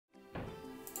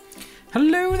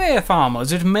Hello there,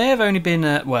 farmers. It may have only been,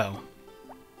 well,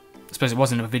 I suppose it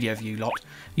wasn't a video of you lot.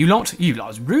 You lot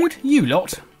is rude. You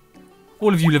lot.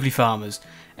 All of you lovely farmers.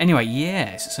 Anyway,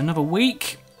 yes, it's another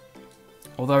week.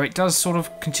 Although it does sort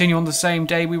of continue on the same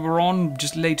day we were on,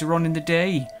 just later on in the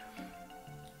day.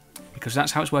 Because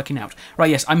that's how it's working out.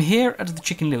 Right, yes, I'm here at the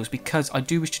Chicken Littles because I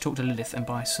do wish to talk to Lilith and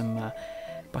buy some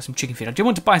chicken feed. I do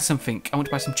want to buy something. I want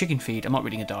to buy some chicken feed. I'm not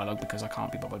reading a dialogue because I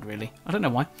can't be bothered, really. I don't know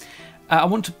why. I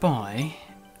want to buy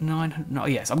 900... No,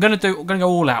 yes, I'm going to go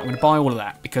all out. I'm going to buy all of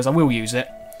that because I will use it.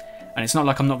 And it's not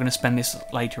like I'm not going to spend this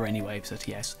later anyway. So,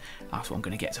 yes, that's what I'm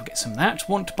going to get. So I'll get some of that.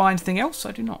 Want to buy anything else?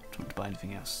 I do not want to buy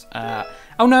anything else.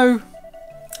 Oh, no.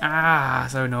 Ah,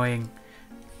 so annoying.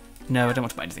 No, I don't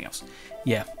want to buy anything else.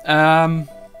 Yeah.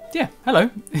 Yeah, hello.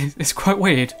 It's quite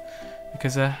weird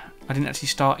because I didn't actually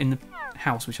start in the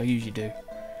house, which I usually do.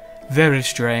 Very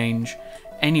strange.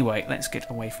 Anyway, let's get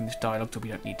away from this dialogue that we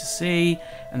don't need to see,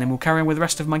 and then we'll carry on with the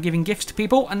rest of my giving gifts to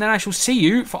people, and then I shall see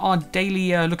you for our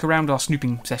daily look around our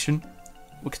snooping session.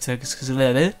 Because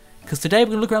today we're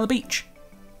going to look around the beach.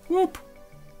 Whoop.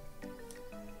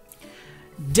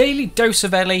 Daily dose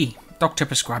of Ellie. Doctor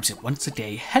prescribes it once a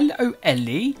day. Hello,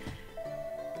 Ellie.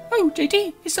 Oh,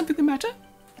 JD, is something the matter?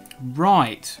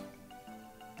 Right.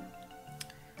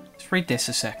 Let's read this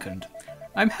a second.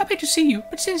 I'm happy to see you,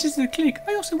 but since it's in the clinic,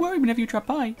 I also worry whenever you drop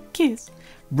by. Kiss.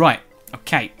 Right,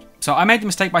 okay. So I made the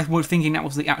mistake by thinking that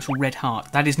was the actual red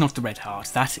heart. That is not the red heart.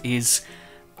 That is...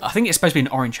 I think it's supposed to be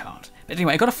an orange heart. But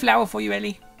anyway, I got a flower for you,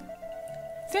 Ellie.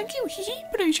 Thank you, hee,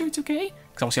 but are you sure it's okay?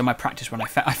 Because obviously on my practice run, I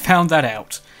found that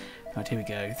out. Right, here we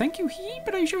go. Thank you, hee,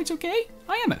 but are you sure it's okay?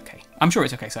 I am okay. I'm sure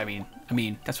it's okay, so I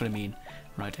mean, that's what I mean.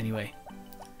 Right, anyway.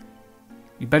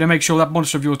 You better make sure that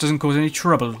monster of yours doesn't cause any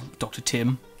trouble, Dr.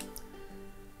 Tim.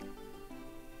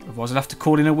 Otherwise I'll have to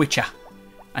call in a witcher.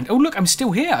 And, oh look, I'm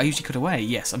still here. I usually cut away.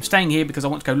 Yes, I'm staying here because I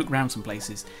want to go look around some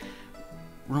places.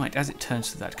 Right, as it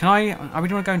turns to that. Can I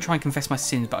really want to go and try and confess my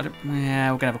sins, but I don't...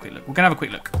 Yeah, we're going to have a quick look. We're going to have a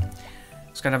quick look.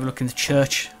 Let's go and have a look in the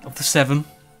Church of the Seven.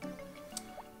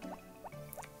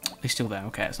 They're still there.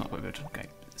 Okay, that's not quite good. Okay,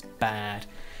 it's bad.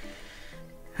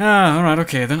 Ah, alright,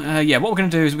 okay then. Yeah, what we're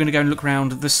going to do is we're going to go and look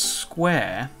around the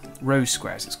square. Rose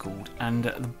Square, as it's called. And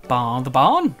the barn. The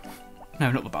barn? No,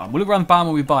 not the barn. We'll look around the barn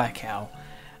when we buy a cow.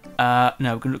 No,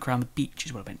 we're going to look around the beach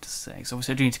is what I meant to say. So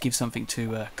obviously I do need to give something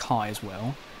to Kai as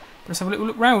well. But let's have a little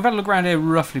look around. We've had a look around here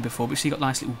roughly before, but you see you've got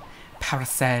nice little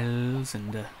parasols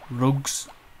and rugs.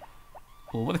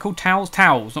 Or what are they called? Towels?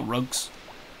 Towels, not rugs.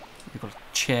 We've got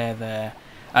a chair there.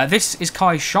 This is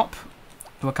Kai's shop,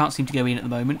 who I can't seem to go in at the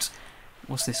moment.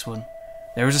 What's this one?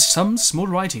 There is some small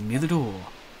writing near the door.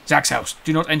 Zach's house.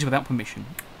 Do not enter without permission.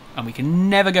 And we can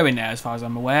never go in there as far as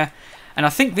I'm aware. And I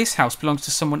think this house belongs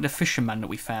to someone, the fisherman that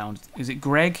we found. Is it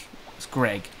Greg? It's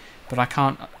Greg. But I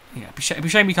can't... Yeah, it'd be a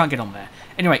shame we can't get on there.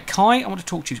 Anyway, Kai, I want to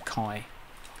talk to you, Kai.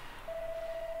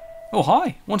 Oh,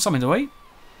 hi. Want something to eat?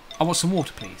 I want some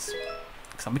water, please.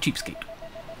 Because I'm a cheapskate.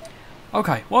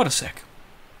 Okay, wait a sec.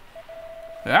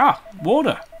 Ah,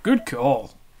 water. Good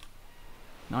call.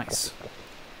 Nice.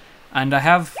 And I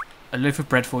have a loaf of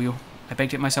bread for you. I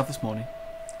baked it myself this morning.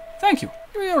 Thank you.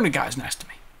 You're the only guy who's nice to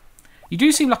me. You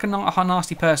do seem like a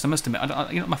nasty person, I must admit.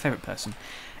 You're not my favourite person.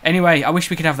 Anyway, I wish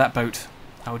we could have that boat.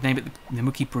 I would name it the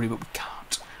Mookie Brewery, but we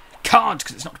can't. We can't,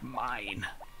 because it's not mine.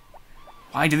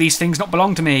 Why do these things not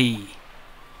belong to me?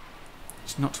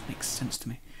 It's not makes sense to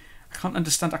me. I can't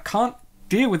understand. I can't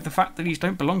deal with the fact that these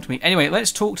don't belong to me. Anyway,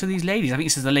 let's talk to these ladies. I think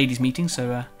this is a ladies' meeting,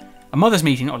 so... a mother's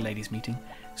meeting, not a ladies' meeting.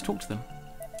 Let's talk to them.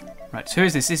 Right, so who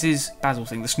is this? This is Basil's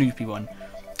thing, the Snoopy one.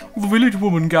 The village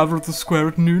women gather at the square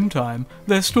at noontime.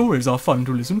 Their stories are fun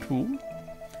to listen to.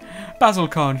 Basil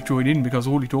can't join in because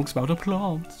all he talks about are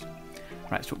plants.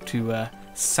 Right, let's talk to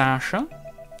Sasha.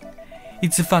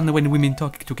 It's fun when women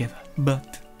talk together,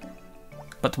 but...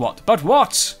 But what? But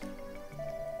what?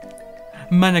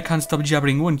 Mana can't stop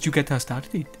jabbering once you get her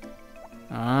started.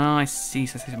 Ah, I see.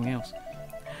 So say something else.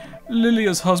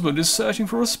 Lilia's husband is searching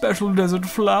for a special desert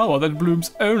flower that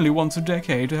blooms only once a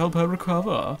decade to help her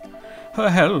recover. Her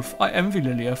health, I envy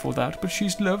Lilia for that, but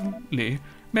she's lovely.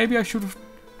 Maybe I shouldn't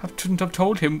have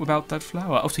told him about that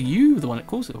flower. Oh, so you the one that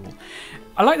caused it all.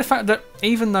 I like the fact that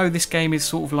even though this game is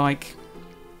sort of like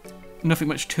nothing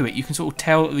much to it, you can sort of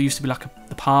tell that there used to be like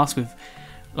the past with,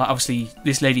 like obviously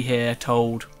this lady here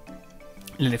told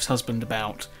Lilith's husband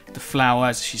about the flower,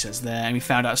 as she says there, and we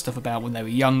found out stuff about when they were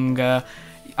younger.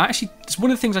 Actually, it's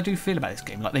one of the things I do feel about this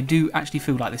game. Like, they do actually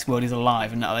feel like this world is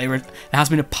alive, and there has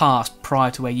been a past prior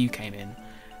to where you came in,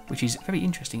 which is very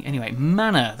interesting. Anyway,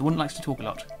 Mana, the one that likes to talk a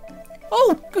lot.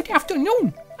 Oh, good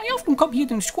afternoon. I often come here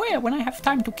to the square when I have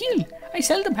time to kill. I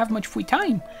seldom have much free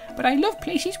time, but I love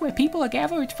places where people are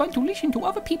gathered. It's fun to listen to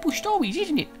other people's stories,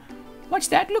 isn't it? What's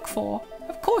that look for?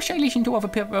 Of course I listen to other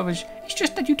people's. It's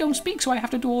just that you don't speak, so I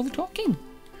have to do all the talking.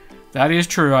 That is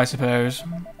true, I suppose.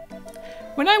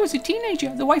 When I was a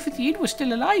teenager, the wife of the inn was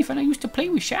still alive, and I used to play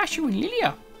with Sasha and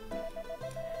Lilia.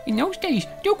 In those days,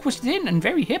 Duke was thin and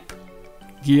very hip.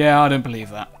 Yeah, I don't believe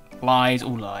that. Lies,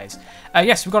 all lies.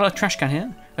 Yes, we've got a trash can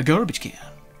here. A garbage can.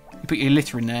 You put your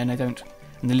litter in there and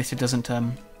the litter doesn't,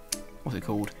 what's it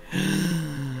called?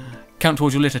 Count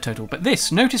towards your litter total. But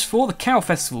this, notice for the Cow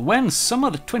Festival, when summer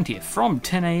the 20th from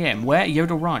 10 AM, where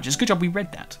Yodel Ranch. It's a good job we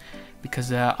read that,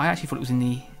 because I actually thought it was in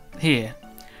the, here.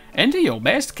 Enter your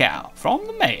best cow from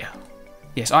the mayor.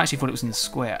 Yes, I actually thought it was in the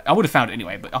square. I would have found it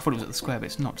anyway, but I thought it was at the square, but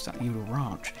it's not. It's at Yodel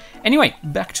Ranch. Anyway,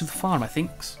 back to the farm, I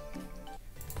think.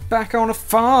 Back on a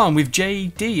farm with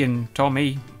JD and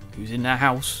Tommy, who's in their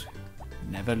house.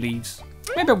 Never leaves.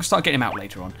 Maybe I'll start getting him out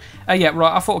later on. Yeah,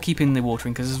 right, I thought I'd keep in the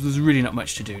watering because there's really not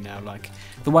much to do now. Like,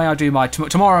 the way I do my...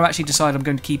 Tomorrow I've actually decided I'm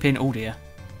going to keep in... Oh dear.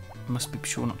 I must be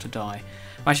sure not to die.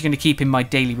 I'm actually going to keep in my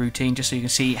daily routine just so you can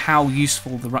see how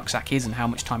useful the rucksack is and how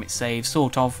much time it saves,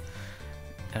 sort of.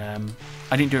 I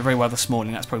didn't do it very well this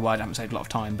morning, that's probably why I haven't saved a lot of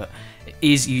time, but it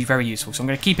is very useful. So I'm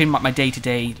going to keep in my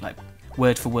day-to-day, like,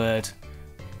 word for word,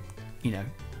 you know,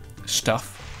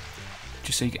 stuff.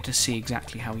 Just so you get to see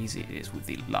exactly how easy it is with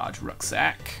the large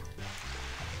rucksack.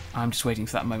 I'm just waiting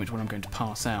for that moment when I'm going to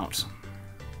pass out.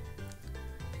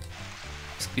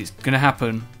 It's going to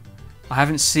happen. I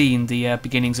haven't seen the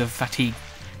beginnings of fatigue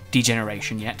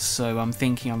degeneration yet, so I'm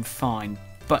thinking I'm fine.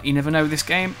 But you never know with this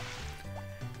game.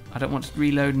 I don't want to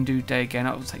reload and do day again,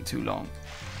 that will take too long.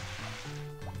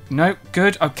 No,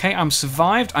 good, okay, I'm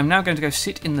survived. I'm now going to go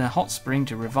sit in the hot spring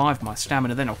to revive my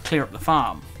stamina, then I'll clear up the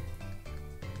farm.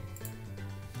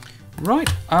 Right,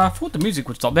 I thought the music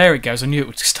would stop. There it goes, I knew it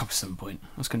would stop at some point,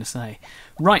 I was going to say.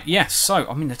 Right, yes, so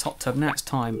I'm in the hot tub, now it's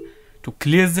time to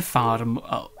clear the farm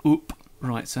up.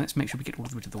 Right, so let's make sure we get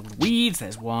rid of all the weeds.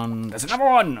 There's one, there's another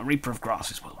one. A reaper of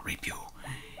grasses will reap you.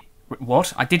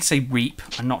 What? I did say reap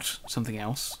and not something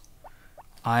else.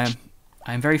 I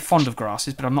am very fond of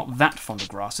grasses, but I'm not that fond of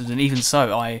grasses, and even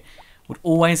so, I would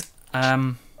always,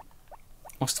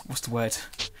 what's the word?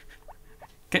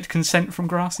 Get consent from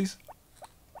grasses?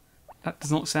 That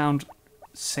does not sound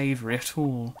savoury at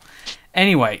all.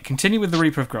 Anyway, continue with the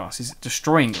reaper of grasses,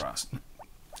 destroying grass.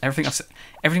 Everything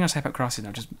I say about grasses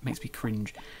now just makes me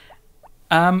cringe.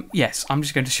 Yes, I'm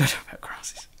just going to shut up about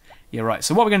grasses. Yeah, right,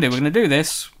 so what we're going to do, we're going to do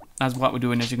this, as what we're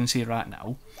doing, as you can see right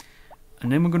now.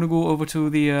 And then we're going to go over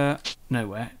to the,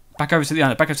 nowhere. Back over to the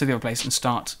other place and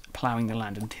start ploughing the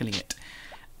land and tilling it.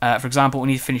 For example, we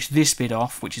need to finish this bit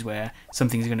off, which is where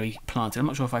something's going to be planted. I'm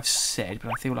not sure if I've said,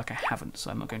 but I feel like I haven't, so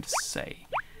I'm not going to say.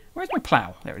 Where's my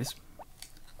plough? There it is.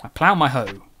 My plough, my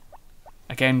hoe.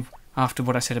 Again, after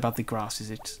what I said about the grasses,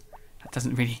 that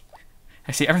doesn't really...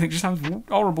 I see, everything just sounds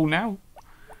horrible now.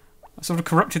 I sort of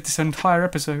corrupted this entire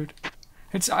episode.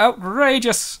 It's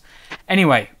outrageous!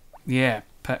 Anyway, yeah,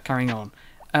 carrying on.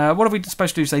 What are we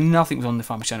supposed to do? Say nothing was on the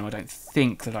farm channel. I don't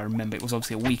think that I remember. It was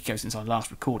obviously a week ago since I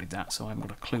last recorded that, so I haven't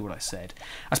got a clue what I said.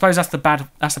 I suppose that's the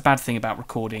bad thing about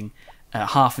recording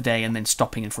half a day and then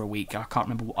stopping in for a week. I can't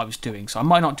remember what I was doing, so I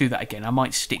might not do that again. I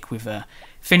might stick with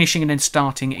finishing and then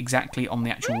starting exactly on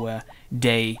the actual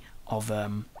day of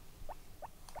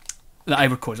that I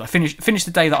recorded. I finish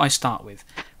the day that I start with.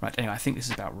 Right. Anyway, I think this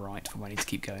is about right for when I need to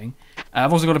keep going.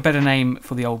 I've also got a better name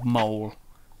for the old mole.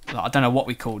 I don't know what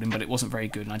we called him, but it wasn't very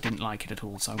good, and I didn't like it at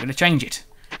all, so I'm going to change it.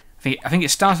 I think it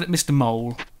started at Mr.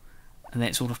 Mole, and then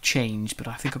it sort of changed, but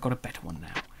I think I've got a better one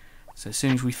now. So as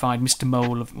soon as we find Mr.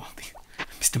 Mole of... Well,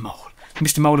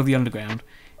 Mr. Mole of the Underground,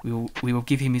 we will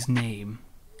give him his name.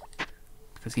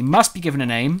 Because he must be given a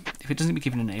name. If it doesn't be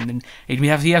given a name, then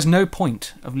he has no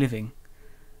point of living.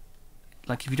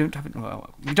 Like, if you don't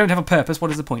have a purpose,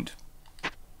 what is the point?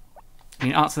 I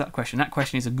mean, answer that question. That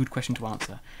question is a good question to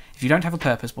answer. If you don't have a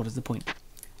purpose, what is the point?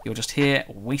 You're just here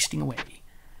wasting away.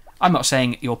 I'm not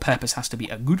saying your purpose has to be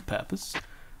a good purpose.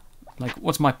 Like,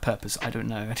 what's my purpose? I don't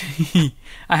know.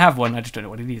 I have one, I just don't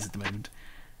know what it is at the moment.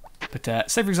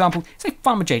 But, say for example, say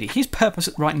Farmer JD. His purpose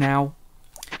right now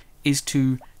is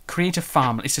to create a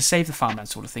farm. It's to save the farmland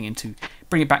sort of thing and to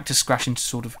bring it back to scratch and to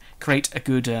sort of create a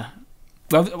good...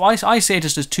 well, I see it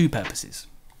just as two purposes.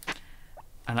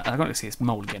 And I'm not going to see this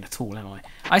mole again at all, am I?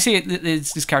 I see it that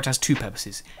this character has two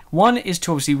purposes. One is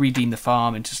to obviously redeem the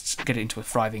farm and just get it into a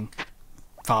thriving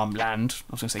farmland.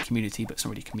 I was going to say community, but it's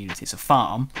not really a community, it's a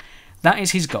farm. That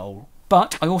is his goal.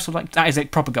 But I also like... That is a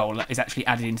proper goal that is actually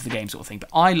added into the game sort of thing.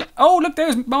 But oh, look,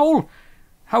 there's Mole!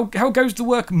 How goes the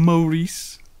work,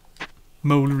 Molerice?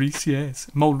 Molerice, yes.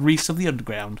 Molerice of the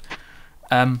Underground.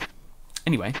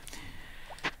 Anyway.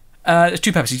 There's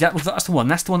two purposes. That's the one.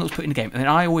 That's the one that was put in the game. And then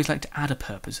I always like to add a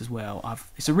purpose as well.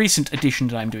 It's a recent addition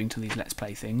that I'm doing to these Let's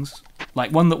Play things.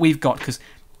 Like one that we've got, because,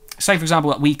 say for example,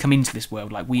 that we come into this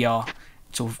world, like we are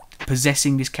sort of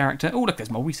possessing this character. Oh, look, there's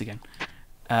Molerice again.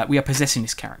 We are possessing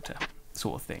this character,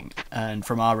 sort of thing, and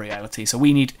from our reality. So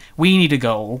we need a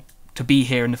goal to be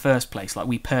here in the first place, like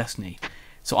we personally.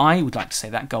 So I would like to say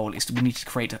that goal is we need to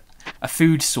create a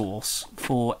food source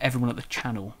for everyone at the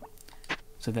channel.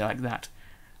 So they're like that.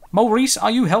 Molerice,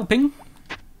 are you helping?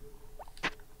 Are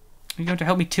you going to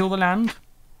help me till the land?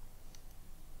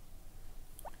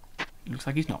 It looks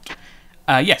like he's not.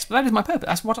 Yes, but that is my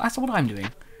purpose. That's what I'm doing.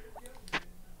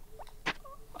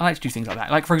 I like to do things like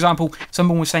that. Like, for example,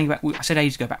 someone was saying about, I said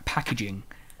ages ago about packaging,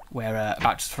 where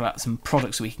about some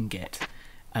products that we can get.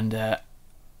 And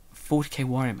 40k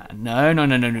Warrior Man. No.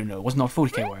 It was not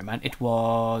 40k Warrior Man. It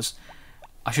was...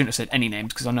 I shouldn't have said any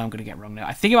names because I know I'm going to get it wrong now.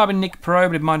 I think it might have been Nick Pro,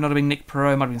 but it might not have been Nick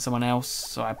Pro. It might have been someone else.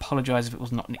 So I apologise if it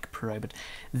was not Nick Pro. But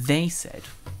they said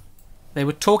they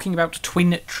were talking about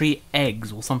twin tree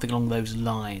eggs or something along those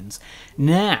lines.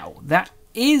 Now, that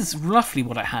is roughly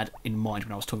what I had in mind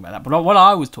when I was talking about that. But what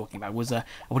I was talking about was I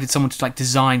wanted someone to like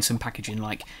design some packaging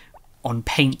like on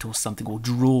paint or something, or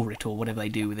draw it, or whatever they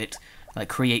do with it. Like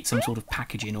create some sort of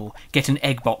packaging, or get an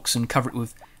egg box and cover it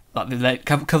with like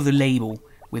cover the label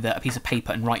with a piece of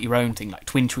paper and write your own thing, like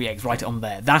twin tree eggs, write it on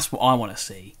there. That's what I want to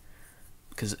see.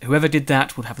 Because whoever did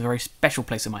that would have a very special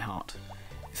place in my heart.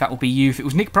 If that will be you, if it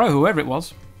was Nick Pro, whoever it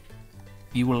was,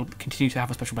 you will continue to have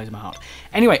a special place in my heart.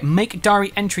 Anyway, make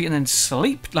diary entry and then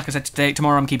sleep. Like I said,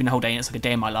 tomorrow I'm keeping the whole day, and it's like a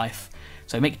day in my life.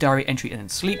 So make diary entry and then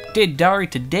sleep. Did diary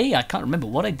today. I can't remember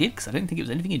what I did, because I don't think it was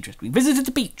anything interesting. We visited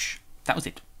the beach. That was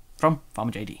it. From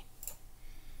Farmer JD.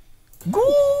 Good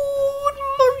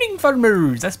morning,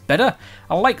 farmers. That's better.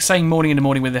 I like saying morning in the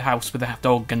morning with the house, with the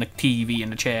dog and the TV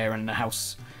and the chair and the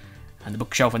house and the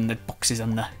bookshelf and the boxes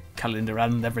and the calendar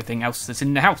and everything else that's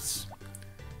in the house.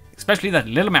 Especially that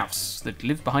little mouse that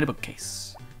lives behind a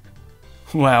bookcase.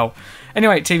 Wow.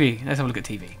 Anyway, TV. Let's have a look at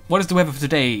TV. What is the weather for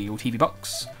today, your TV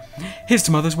box? Here's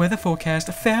tomorrow's weather forecast.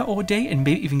 A fair all day and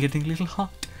maybe even getting a little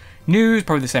hot. News,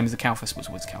 probably the same as the cow festival.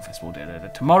 So what's the cow festival?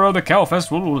 Tomorrow the cow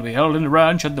festival will be held in the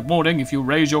ranch in the morning. If you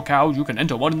raise your cows, you can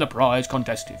enter one in the prize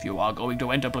contest. If you are going to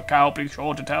enter a cow, be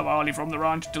sure to tell Harley from the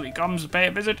ranch till he comes to pay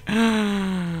a visit.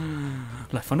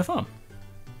 Left on the farm.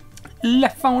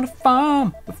 Left on the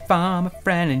farm with Farmer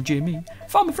Fran and Jimmy.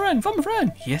 Farmer Fran.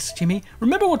 Yes, Jimmy.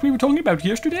 Remember what we were talking about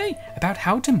yesterday? About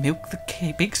how to milk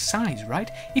the big size, right?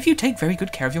 If you take very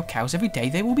good care of your cows every day,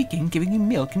 they will begin giving you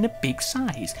milk in a big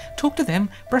size. Talk to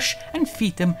them, brush and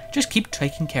feed them. Just keep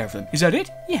taking care of them. Is that it?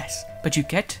 Yes. But to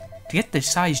get the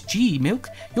size G milk,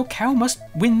 your cow must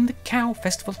win the cow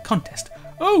festival contest.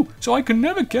 Oh, so I can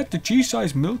never get the G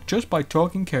size milk just by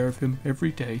taking care of him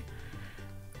every day.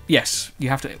 Yes, you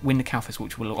have to win the cow festival,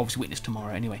 which we'll obviously witness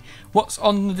tomorrow anyway. What's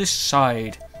on this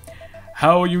side?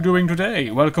 How are you doing today?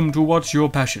 Welcome to What's Your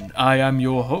Passion? I am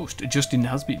your host, Justin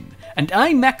Husband. And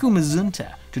I'm Mako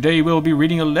Mazunta. Today we'll be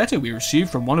reading a letter we received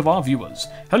from one of our viewers.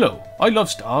 Hello, I love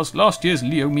stars. Last year's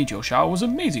Leo meteor shower was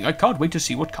amazing. I can't wait to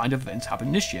see what kind of events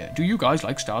happen this year. Do you guys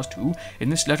like stars too? In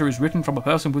this letter is written from a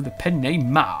person with the pen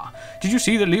name Ma. Did you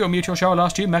see the Leo meteor shower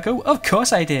last year, Mako? Of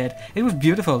course I did. It was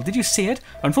beautiful. Did you see it?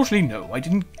 Unfortunately, no, I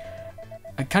didn't.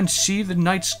 I can't see the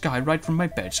night sky right from my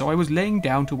bed, so I was laying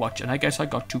down to watch, and I guess I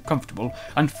got too comfortable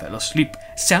and fell asleep.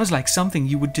 Sounds like something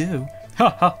you would do. Ha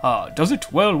ha ha, does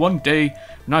it? Well, one day,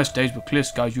 nice days with clear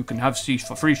skies, you can have seats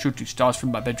for free shooting stars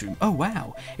from my bedroom. Oh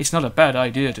wow, it's not a bad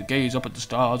idea to gaze up at the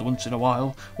stars once in a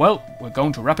while. Well, we're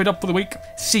going to wrap it up for the week.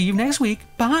 See you next week.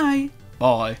 Bye.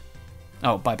 Bye.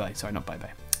 Oh, bye-bye. Sorry, not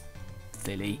bye-bye.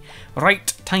 Silly. Right,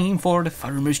 time for the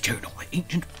Farmer's Journal, the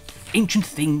ancient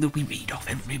thing that we read off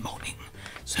every morning.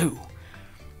 So,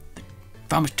 the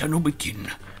Farmer's Journal begin.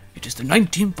 It is the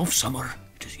 19th of summer.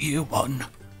 It is year 1.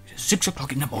 It is 6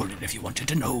 o'clock in the morning if you wanted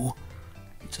to know.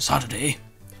 It's a Saturday.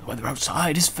 The weather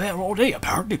outside is fair all day,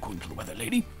 apparently, according to the weather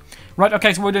lady. Right,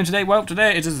 okay, so what we're doing today? Well,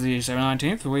 today it is the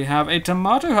 19th. We have a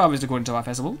tomato harvest according to our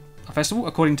festival.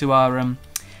 According to our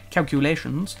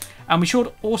calculations. And we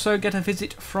should also get a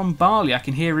visit from Barley. I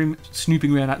can hear him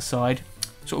snooping around outside.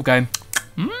 Sort of going,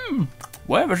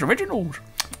 where's originals?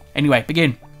 Anyway,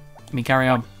 begin. Let me carry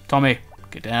on. Tommy,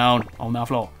 get down on the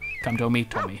floor. Come to me,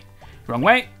 Tommy. Wrong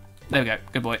way. There we go.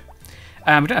 Good boy. We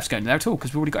don't have to go in there at all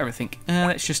because we've already got everything.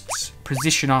 Let's just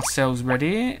position ourselves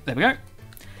ready. There we go.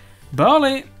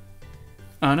 Barley,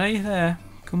 I know you're there.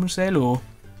 Come and say hello.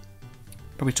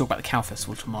 Probably talk about the cow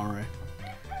festival tomorrow.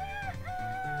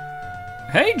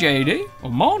 Hey, JD. Oh,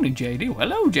 morning, JD. Well,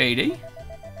 hello, JD.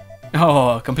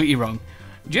 Oh, completely wrong.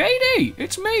 JD,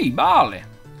 it's me, Barley.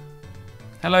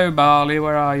 Hello, Barley.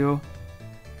 Where are you?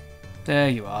 There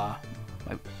you are,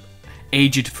 my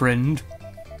aged friend.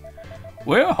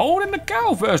 We're holding the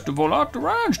cow festival at the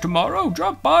ranch tomorrow.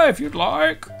 Drop by if you'd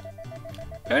like.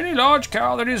 Any large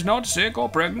cow that is not sick or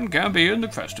pregnant can be in the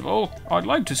festival. I'd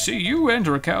like to see you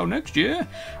enter a cow next year.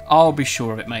 I'll be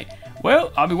sure of it, mate.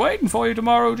 Well, I'll be waiting for you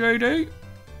tomorrow, JD.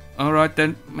 Alright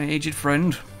then, my aged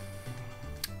friend.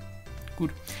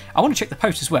 Good. I want to check the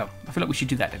post as well. I feel like we should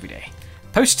do that every day.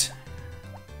 Post.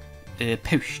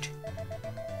 Post.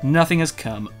 Nothing has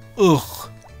come. Ugh.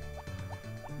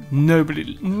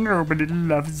 Nobody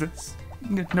loves us.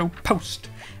 No post.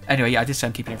 Anyway, yeah, I did say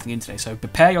I'm keeping everything in today, so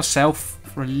prepare yourself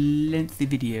for a lengthy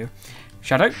video.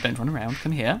 Shadow, don't run around.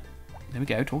 Come here. There we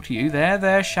go. Talk to you.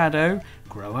 There, Shadow.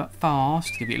 Grow up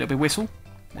fast. Give you a little bit of whistle.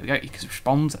 There we go. Because it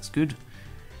responds. That's good.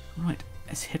 Right,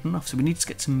 it's hidden off. So we need to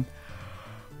get some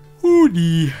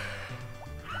honey.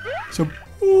 Some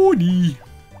honey.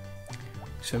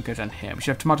 So we'll go down here. We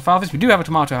should have tomato harvest. We do have a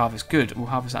tomato harvest. Good. We'll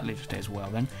harvest that later today as well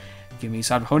then. Give me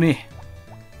some honey.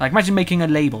 Like, imagine making a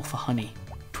label for honey.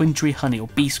 Twin Tree Honey or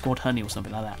B Squad Honey or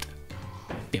something like that.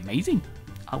 Be amazing.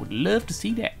 I would love to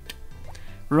see that.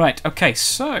 Right, okay,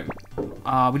 so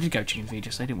we did go chicken feed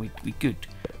yesterday, didn't we? We good.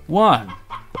 1,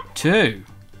 2,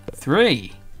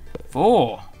 3,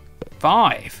 4,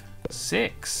 5,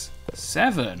 6,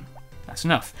 7. That's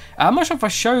enough. I'm not sure if I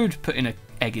showed putting an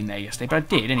egg in there yesterday, but I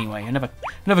did anyway. Another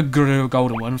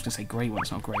golden one. I was going to say grey one.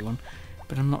 It's not a grey one,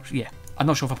 but I'm not. Yeah, I'm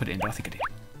not sure if I put it in, but I think I did.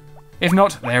 If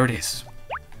not, there it is.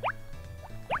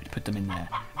 Put them in there.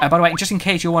 By the way, just in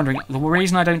case you're wondering, the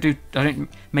reason I don't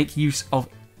make use of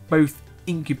both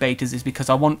incubators is because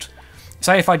I want.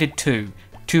 Say if I did two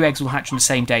eggs will hatch on the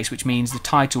same day, which means the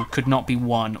title could not be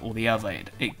one or the other.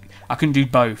 I couldn't do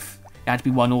both. It had to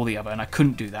be one or the other, and I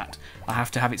couldn't do that. I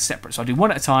have to have it separate. So I do one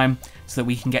at a time so that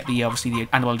we can get obviously the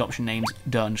animal adoption names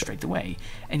done straight away.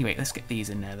 Anyway, let's get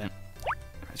these in there then.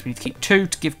 Right, so we need to keep 2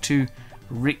 to give to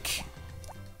Rick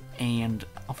and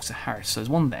Officer Harris. So there's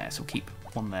 1 there, so we'll keep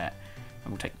 1 there.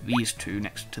 And we'll take these 2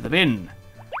 next to the bin.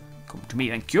 Come to me,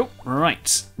 thank you.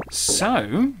 Right,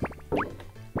 so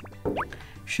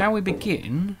shall we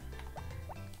begin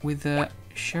with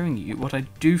showing you what I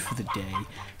do for the day?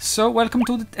 So, welcome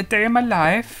to a day in my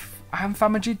life. I'm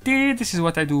Farmer JD. This is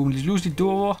what I do. Usually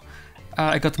do.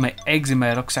 I got my eggs in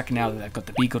my rucksack now that I've got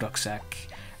the big rucksack.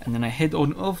 And then I head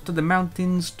on off to the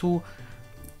mountains to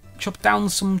chop down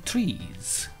some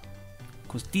trees.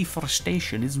 Because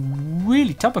deforestation is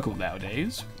really topical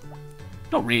nowadays.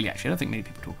 Not really, actually. I don't think many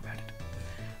people talk about it.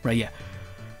 Right, yeah.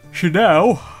 So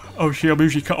now, obviously I'm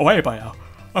usually cut away by now.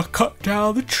 I cut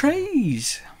down the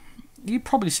trees. You've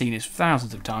probably seen this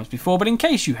thousands of times before, but in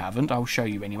case you haven't, I'll show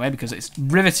you anyway, because it's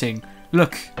riveting.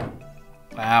 Look.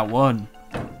 Wow, 1.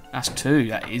 That's 2,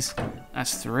 that is.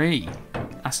 That's 3.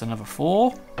 That's another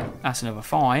 4. That's another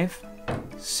 5.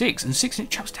 6. And 6, and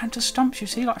it chops down to stumps, you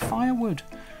see, like firewood.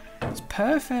 It's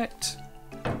perfect.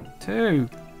 2,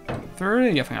 3,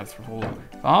 I think that's 4,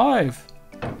 5,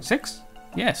 6.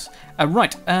 Yes.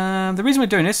 Right. The reason we're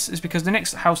doing this is because the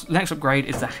next upgrade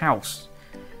is the house.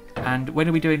 And when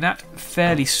are we doing that?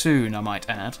 Fairly soon, I might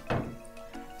add.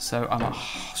 So I'm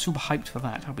super hyped for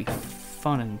that. That'll be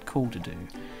fun and cool to do.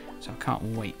 So I can't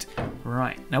wait.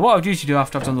 Right. Now what I would usually do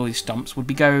after I've done all these stumps would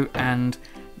be go and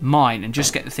mine and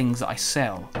just get the things that I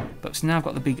sell. But now I've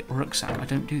got the big rucksack, I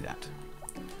don't do that.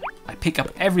 I pick up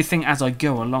everything as I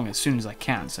go along as soon as I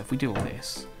can. So if we do all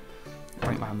this,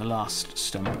 bring it around the last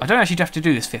stump. I don't actually have to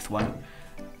do this 5th one.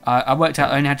 I worked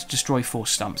out I only had to destroy 4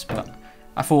 stumps, but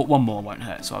I thought 1 more won't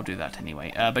hurt, so I'll do that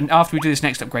anyway. But after we do this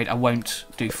next upgrade, I won't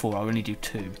do 4, I'll only do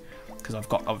 2. Because I've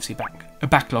got, obviously, a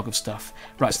backlog of stuff.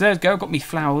 Right, so there we go, I've got me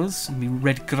flowers and me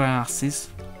red grasses.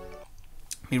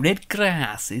 Me red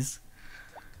grasses.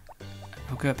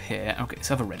 I'll go up here, I'll get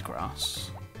this other red grass.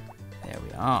 There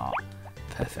we are.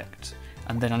 Perfect.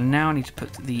 And then I now need to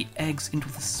put the eggs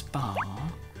into the spa.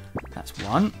 That's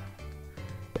 1.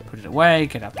 Put it away,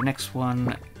 get out the next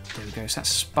one. There we go, so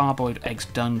that's sparboiled eggs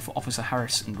done for Officer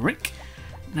Harris and Rick.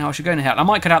 Now I should go in here. I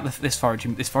might cut out this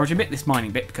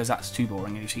mining bit, because that's too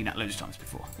boring, and you've seen that loads of times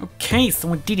before. Okay,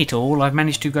 so I did it all. I've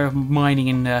managed to go mining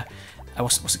in,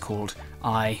 what's it called?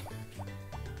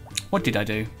 What did I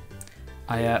do?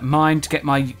 I mined to get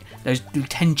those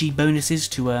 10G bonuses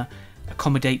to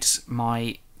accommodate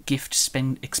my gift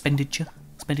spending.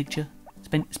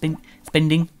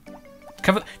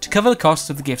 To cover the costs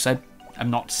of the gifts I'm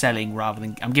not selling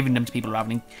I'm giving them to people rather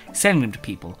than selling them to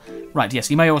people. Right, yes,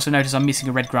 you may also notice I'm missing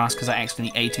a red grass because I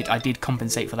accidentally ate it. I did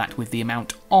compensate for that with the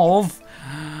amount of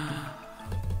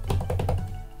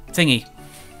thingy.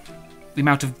 The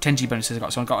amount of 10G bonuses I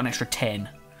got. So I got an extra 10.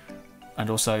 And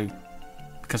also,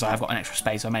 because I have got an extra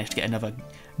space, I managed to get another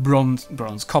bronze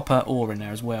copper ore in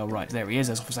there as well. Right, there he is.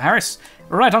 There's Officer Harris.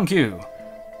 Right on cue.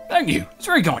 Thank you. It's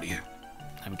very kind of you.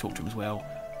 I haven't talked to him as well.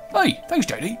 Hey, thanks,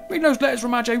 JD. Reading those letters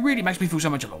from RJ really makes me feel so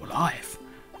much alive.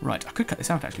 Right, I could cut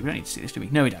this out actually. We don't need to see this, do we?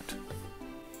 No, we don't.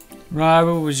 Right,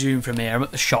 we'll resume from here. I'm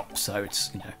at the shop, so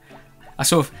it's, you know, I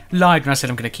sort of lied when I said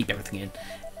I'm going to keep everything in.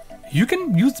 You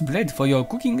can use the bread for your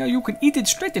cooking, or you can eat it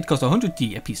straight. It costs 100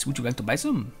 T a piece. Would you like to buy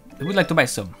some? I would like to buy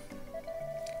some.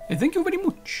 Thank you very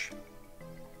much.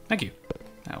 Thank you.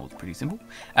 That was pretty simple.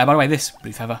 By the way, this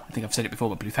blue feather, I think I've said it before,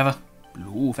 but blue feather.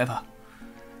 Blue feather.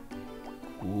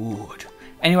 Good.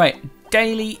 Anyway,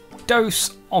 daily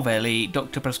dose of Ellie.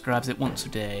 Doctor prescribes it once a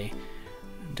day.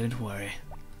 Don't worry.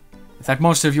 If that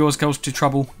monster of yours goes to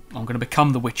trouble, I'm going to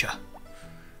become the Witcher.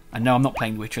 And no, I'm not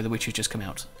playing the Witcher. The Witcher's just come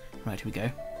out. Right, here we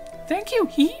go. Thank you,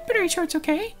 but are you sure it's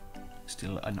okay?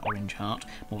 Still an orange heart.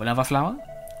 More of another flower.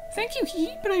 Thank you,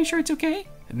 but are you sure it's okay?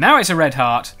 And now it's a red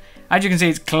heart. As you can see,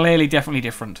 it's clearly definitely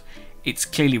different. It's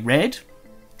clearly red.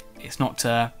 It's not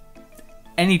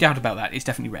any doubt about that. It's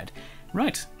definitely red.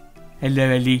 Right. Hello,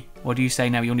 Ellie. What do you say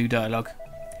now, your new dialogue?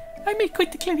 I may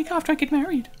quit the clinic after I get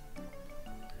married.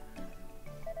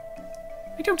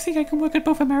 I don't think I can work at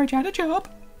both a marriage and a job.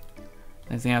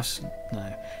 Anything else?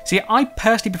 No. See, I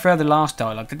personally prefer the last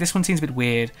dialogue. This one seems a bit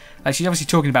weird. Like, she's obviously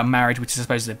talking about marriage, which I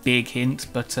suppose is a big hint,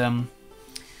 but,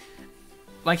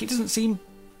 like, it doesn't seem...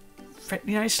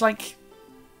 You know, it's like...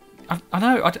 I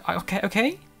know,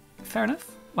 okay, fair enough.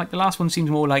 Like, the last one seems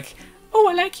more like, oh,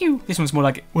 I like you. This one's more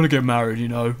like, I want to get married, you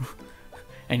know.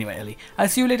 Anyway, Ellie. I'll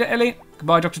see you later, Ellie.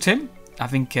 Goodbye, Dr. Tim. I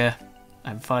think,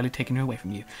 I'm finally taking her away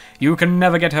from you. You can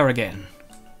never get her again.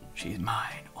 She's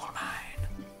mine, all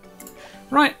mine.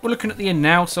 Right, we're looking at the inn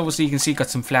now. So obviously you can see got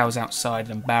some flowers outside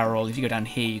and a barrel. If you go down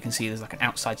here, you can see there's like an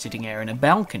outside sitting area and a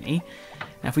balcony.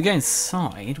 Now, if we go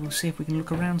inside, we'll see if we can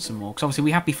look around some more. Because obviously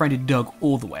we have befriended Doug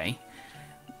all the way.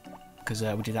 Because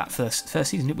we did that first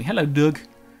season, didn't we? Hello, Doug.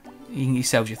 He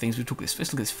sells you things. Let's look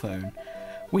at this phone.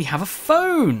 We have a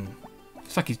phone.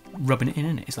 It's like he's rubbing it in,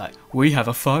 isn't it? It's like, we have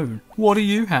a phone. What do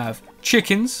you have?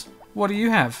 Chickens. What do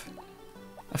you have?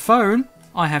 A phone?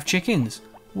 I have chickens.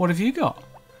 What have you got?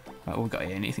 Right, what we got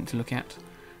here? Anything to look at?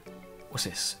 What's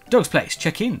this? Doug's place.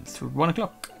 Check in through 1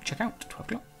 o'clock. Check out 12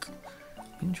 o'clock.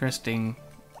 Interesting,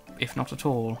 if not at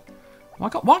all. Why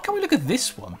can't we look at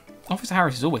this one? Officer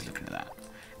Harris is always looking at that.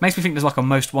 Makes me think there's like a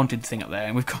most wanted thing up there,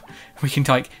 and we can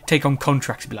like take on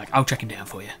contracts and be like, I'll check him down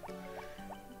for you.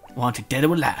 Wanted dead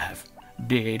or alive.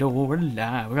 Dead or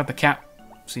alive. We got the cat.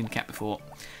 Seen the cat before.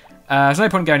 There's no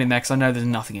point going in there because I know there's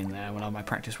nothing in there. When I had my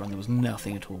practice run, there was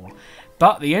nothing at all.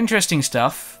 But the interesting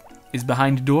stuff is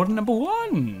behind door number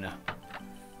 1.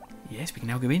 Yes, we can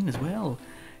now go in as well.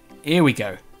 Here we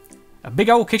go. A big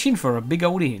old kitchen for a big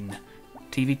old inn.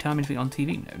 TV time, anything on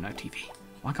TV? No TV.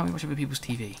 Why can't we watch other people's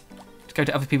TV? Just go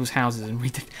to other people's houses and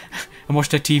read and watch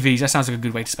their TVs. That sounds like a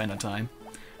good way to spend our time.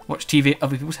 Watch TV at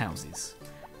other people's houses.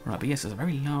 Right, but yes, there's a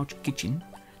very large kitchen.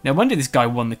 No wonder this guy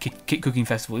won the cooking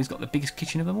festival. He's got the biggest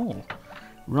kitchen of them all.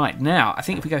 Right, now, I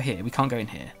think if we go here, we can't go in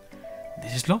here.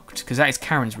 This is locked, because that is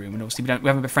Karen's room, and obviously we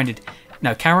haven't befriended...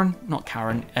 No, Karen? Not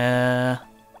Karen.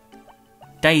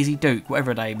 Daisy Duke,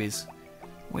 whatever her name is.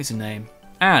 What is her name?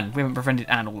 Anne. We haven't befriended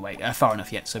Anne all the way far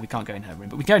enough yet, so we can't go in her room.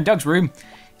 But we can go in Doug's room.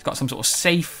 He's got some sort of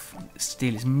safe.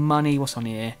 Steal his money. What's on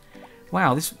here?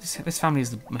 Wow, this family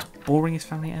is the most boringest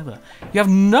family ever. You have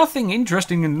nothing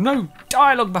interesting and no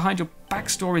dialogue behind your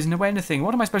backstories, no anything.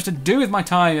 What am I supposed to do with my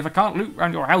time if I can't loot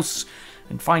around your house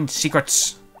and find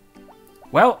secrets?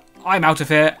 Well, I'm out of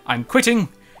here. I'm quitting.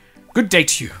 Good day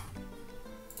to you.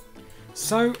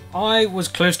 So, I was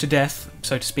close to death,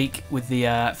 so to speak, with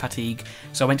the fatigue.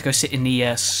 So I went to go sit in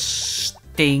the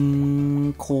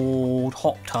thing called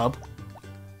hot tub.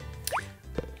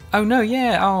 Oh no,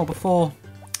 yeah. Oh,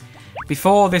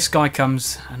 before this guy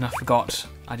comes, and I forgot,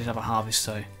 I did have a harvest,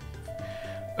 so...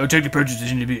 Oh, take the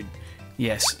purchases in the bin.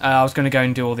 Yes, I was going to go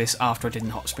and do all this after I did in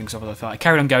Hot Springs, so if I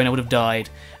carried on going, I would have died.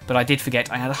 But I did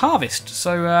forget I had a harvest,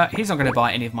 so he's not going to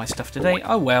buy any of my stuff today.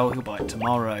 Oh well, he'll buy it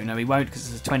tomorrow. No, he won't,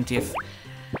 because it's the 20th.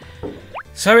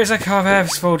 So it's a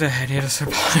harvestful day, and he has to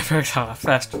buy a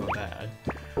festival day.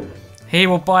 He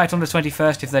will buy it on the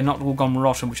 21st if they're not all gone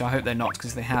rotten, which I hope they're not,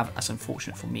 because if they have, that's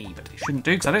unfortunate for me. But they shouldn't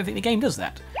do, because I don't think the game does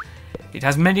that. It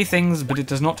has many things, but it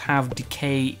does not have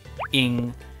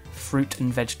decaying fruit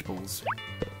and vegetables.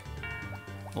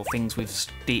 Or things with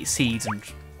seeds and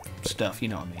stuff, you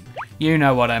know what I mean. You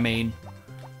know what I mean.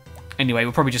 Anyway,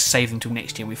 we'll probably just save them till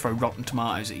next year. We throw rotten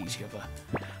tomatoes at each other.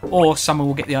 Or someone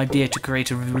will get the idea to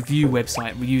create a review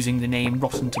website using the name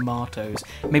Rotten Tomatoes.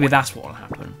 Maybe that's what will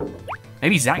happen.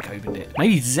 Maybe Zach opened it.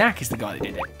 Maybe Zach is the guy that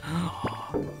did it.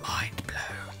 Mind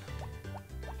blown.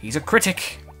 He's a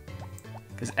critic.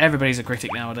 Because everybody's a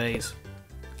critic nowadays.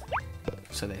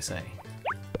 So they say.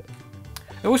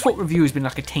 I always thought review has been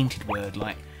like a tainted word.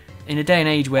 Like, in a day and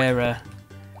age where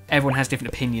everyone has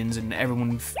different opinions and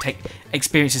everyone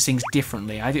experiences things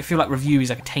differently, I feel like review is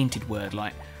like a tainted word.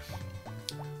 Like,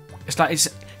 it's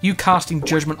you casting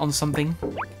judgment on something.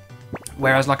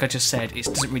 Whereas, like I just said, it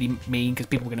doesn't really mean, because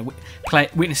people are going to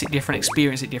witness it different,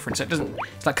 experience it different. So it doesn't.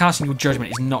 It's like casting your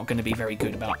judgment is not going to be very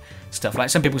good about stuff. Like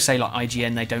some people say, like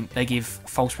IGN, they give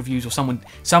false reviews, or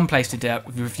some place did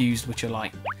reviews which are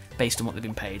like based on what they've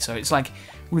been paid. So it's like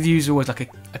reviews are always like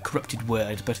a corrupted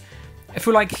word. But I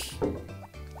feel like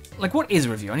what is a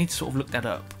review? I need to sort of look that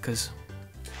up, because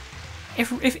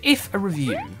if a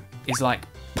review is like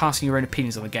passing your own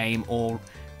opinions on the game, or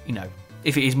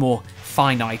if it is more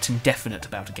finite and definite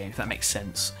about a game, if that makes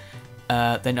sense,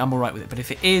 then I'm alright with it. But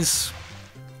if it is,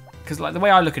 because like the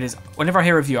way I look at it is, whenever I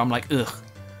hear a review, I'm like, ugh,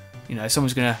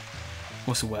 someone's gonna,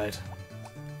 what's the word,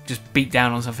 just beat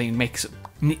down on something and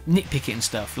nitpick it and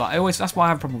stuff. Like that's why I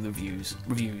have a problem with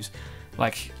reviews.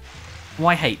 Like,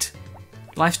 why hate?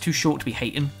 Life's too short to be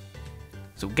hating,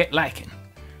 so get liking.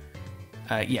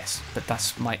 Yes, but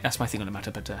that's my thing on the matter.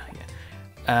 But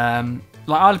yeah.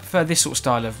 Like I prefer this sort of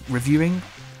style of reviewing.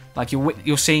 Like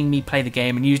you're seeing me play the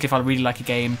game, and usually if I really like a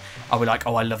game, I'll be like,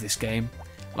 oh, I love this game.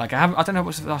 Like I don't know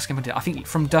what's the last game I did. I think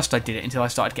from Dust I did it until I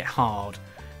started to get hard.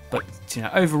 But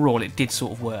overall it did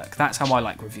sort of work. That's how I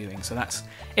like reviewing. So that's,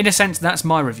 in a sense, that's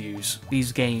my reviews.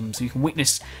 These games, you can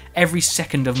witness every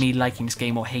second of me liking this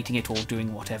game or hating it or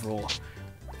doing whatever. Or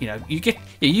you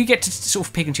get to sort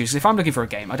of pick and choose. If I'm looking for a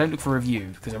game, I don't look for a review,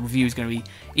 because a review is going to be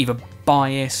either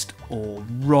biased or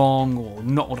wrong or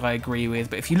not what I agree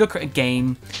with. But if you look at a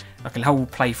game, like a whole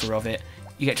playthrough of it,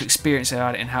 you get to experience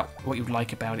about it and what you would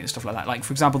like about it and stuff like that. Like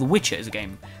for example, The Witcher is a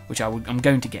game which I'm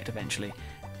going to get eventually,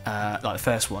 like the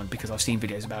first one, because I've seen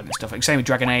videos about it and stuff. Like same with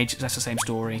Dragon Age, that's the same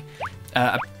story.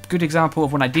 A good example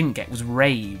of one I didn't get was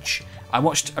Rage. I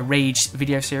watched a Rage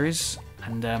video series,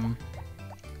 and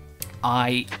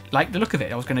I liked the look of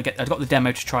it. I got the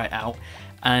demo to try it out,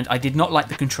 and I did not like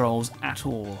the controls at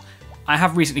all. I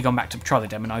have recently gone back to try the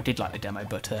demo, and I did like the demo,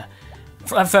 but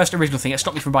for that first original thing, it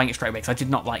stopped me from buying it straight away because I did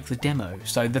not like the demo.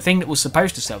 So the thing that was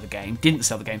supposed to sell the game didn't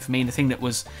sell the game for me, and the thing that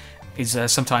is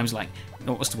sometimes like,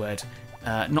 what's the word?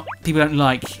 Not people don't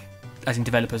like, as in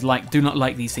developers, do not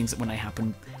like these things that when they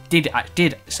happen did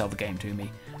sell the game to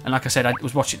me. And like I said, I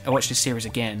watched this series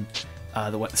again,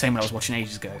 the same one I was watching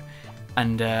ages ago.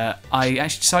 And I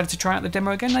actually decided to try out the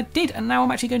demo again, and I did, and now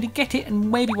I'm actually going to get it, and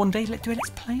maybe one day do a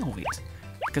let's play of it,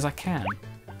 because I can.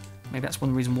 Maybe that's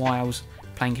one reason why I was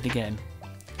playing it again.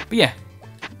 But yeah,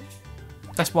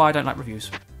 that's why I don't like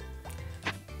reviews.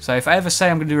 So if I ever say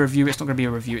I'm going to do a review, it's not going to be a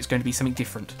review, it's going to be something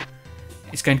different.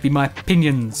 It's going to be my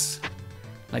opinions.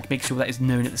 Like, make sure that is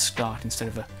known at the start, instead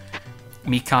of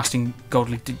me casting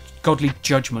godly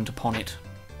judgment upon it.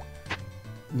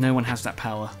 No one has that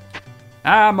power.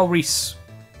 Ah, Molerice.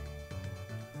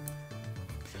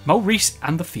 Molerice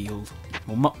and the field.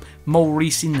 Or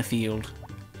Molerice in the field.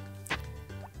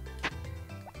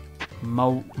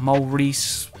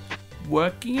 Molerice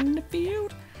working in the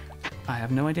field? I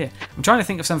have no idea. I'm trying to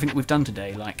think of something that we've done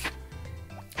today, like,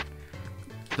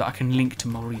 that I can link to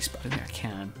Molerice, but I don't think I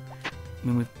can. I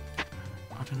mean,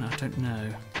 I don't know.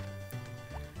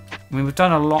 I mean, we've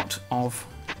done a lot of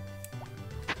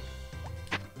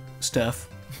stuff.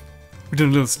 We've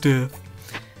done a lot of stuff.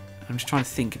 I'm just trying to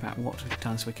think about what we've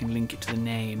done so we can link it to the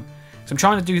name. So I'm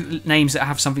trying to do names that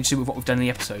have something to do with what we've done in the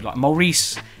episode. Like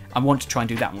Molerice, I want to try and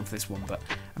do that one for this one, but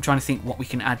I'm trying to think what we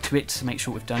can add to it to make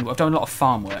sure we've done. I've done a lot of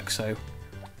farm work, so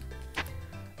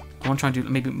I want to try and do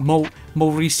maybe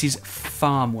Molerice's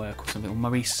farm work or something, or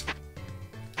Molerice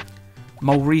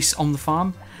on the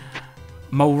farm.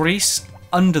 Molerice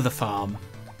under the farm.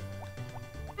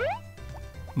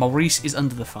 Molerice is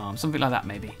under the farm. Something like that,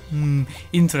 maybe.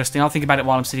 Interesting. I'll think about it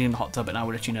while I'm sitting in the hot tub, and I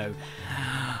will let you know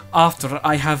after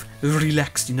I have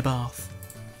relaxed in the bath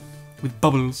with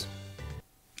bubbles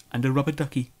and a rubber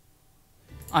ducky.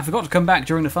 I forgot to come back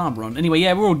during the farm run. Anyway,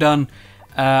 yeah, we're all done.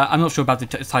 I'm not sure about the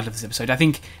title of this episode. I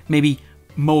think maybe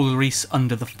Molerice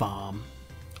under the farm.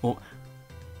 Or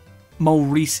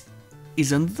Molerice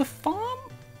is under the farm?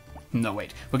 No,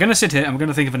 wait. We're going to sit here and we're going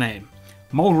to think of a name.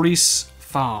 Molerice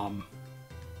Farm.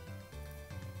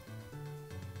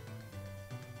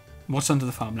 What's under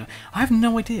the farm now? I have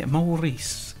no idea.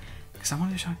 Molerice. Because I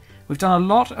want to show. We've done a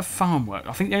lot of farm work.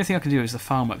 I think the only thing I can do is the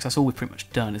farm work, 'cause that's all we've pretty much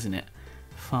done, isn't it?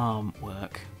 Farm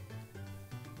work.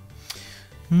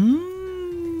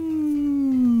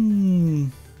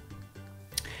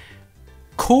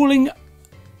 Calling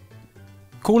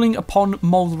upon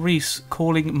Molerice.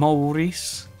 Calling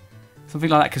Molerice. Something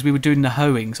like that, because we were doing the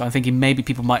hoeing, so I'm thinking maybe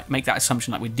people might make that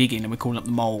assumption like we're digging and we're calling up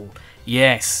the mole.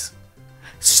 Yes.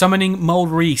 Summoning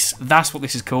Molerice. That's what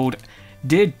this is called.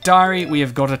 Dear Diary, we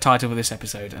have got a title for this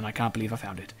episode, and I can't believe I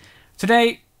found it.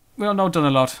 Today, we've not done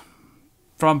a lot.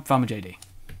 From Farmer JD.